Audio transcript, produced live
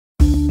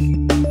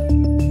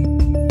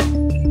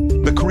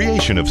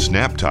innovation of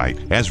Snap-Tite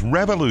has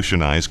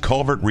revolutionized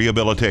culvert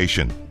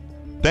rehabilitation.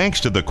 Thanks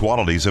to the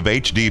qualities of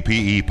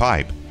HDPE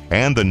pipe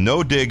and the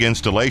no-dig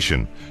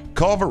installation,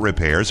 culvert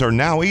repairs are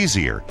now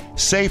easier,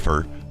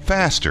 safer,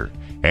 faster,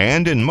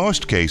 and in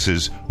most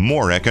cases,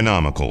 more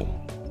economical.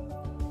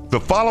 The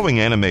following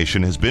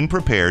animation has been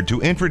prepared to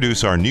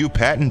introduce our new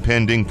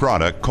patent-pending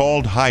product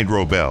called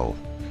HydroBell.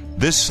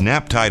 This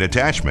Snap-Tite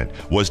attachment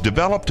was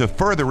developed to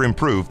further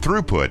improve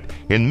throughput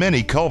in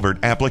many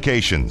culvert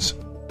applications.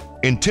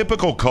 In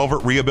typical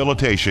culvert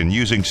rehabilitation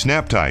using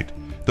Snap-Tite,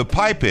 the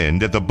pipe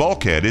end at the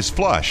bulkhead is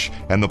flush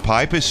and the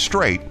pipe is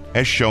straight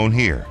as shown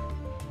here.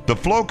 The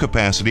flow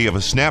capacity of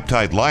a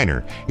Snap-Tite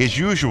liner is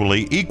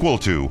usually equal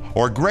to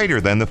or greater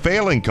than the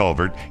failing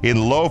culvert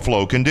in low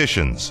flow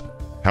conditions.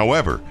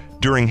 However,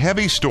 during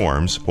heavy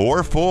storms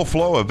or full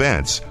flow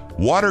events,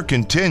 water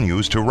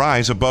continues to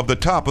rise above the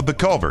top of the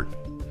culvert.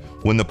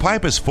 When the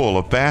pipe is full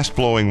of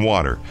fast-flowing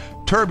water,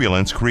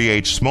 turbulence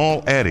creates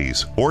small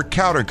eddies or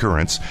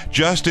countercurrents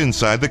just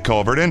inside the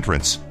culvert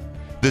entrance.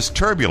 This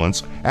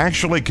turbulence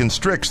actually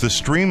constricts the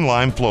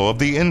streamline flow of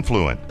the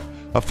influent,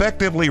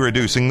 effectively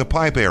reducing the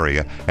pipe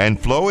area and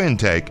flow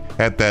intake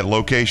at that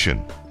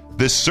location.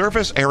 This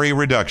surface area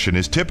reduction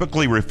is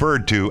typically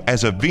referred to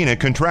as a vena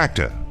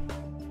contracta.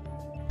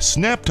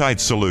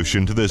 Snap-Tite's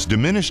solution to this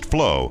diminished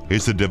flow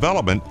is the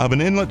development of an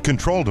inlet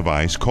control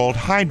device called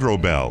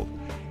HydroBell.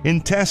 In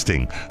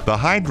testing, the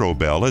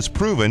HydroBell has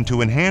proven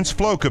to enhance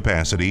flow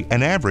capacity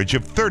an average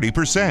of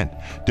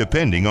 30%,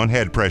 depending on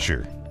head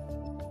pressure.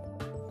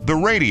 The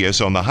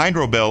radius on the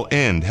HydroBell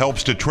end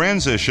helps to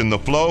transition the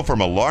flow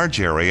from a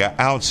large area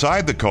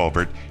outside the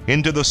culvert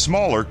into the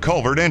smaller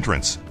culvert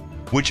entrance,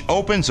 which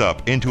opens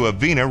up into a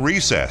vena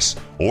recess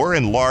or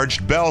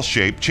enlarged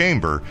bell-shaped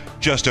chamber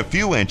just a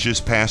few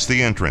inches past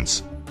the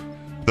entrance.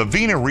 The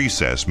vena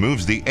recess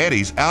moves the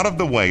eddies out of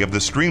the way of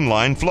the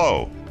streamline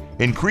flow,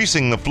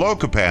 increasing the flow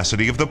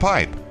capacity of the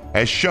pipe,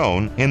 as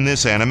shown in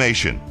this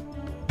animation.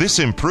 This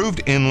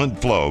improved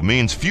inlet flow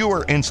means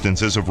fewer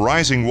instances of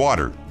rising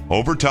water,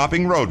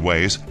 overtopping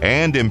roadways,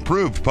 and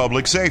improved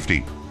public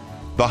safety.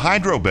 The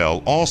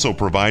HydroBell also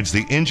provides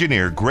the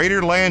engineer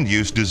greater land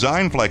use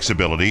design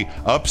flexibility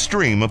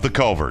upstream of the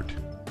culvert.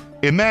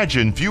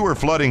 Imagine fewer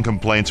flooding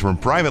complaints from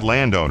private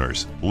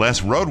landowners,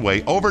 less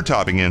roadway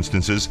overtopping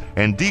instances,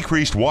 and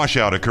decreased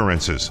washout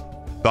occurrences.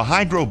 The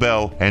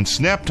HydroBell and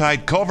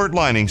Snap-Tite culvert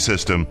lining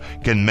system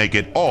can make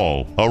it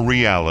all a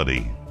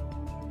reality.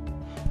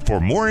 For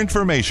more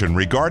information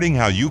regarding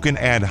how you can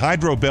add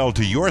HydroBell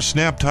to your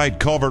Snap-Tite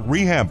culvert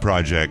rehab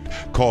project,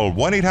 call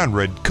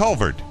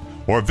 1-800-CULVERT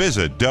or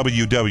visit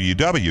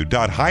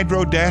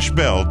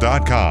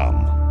www.hydro-bell.com.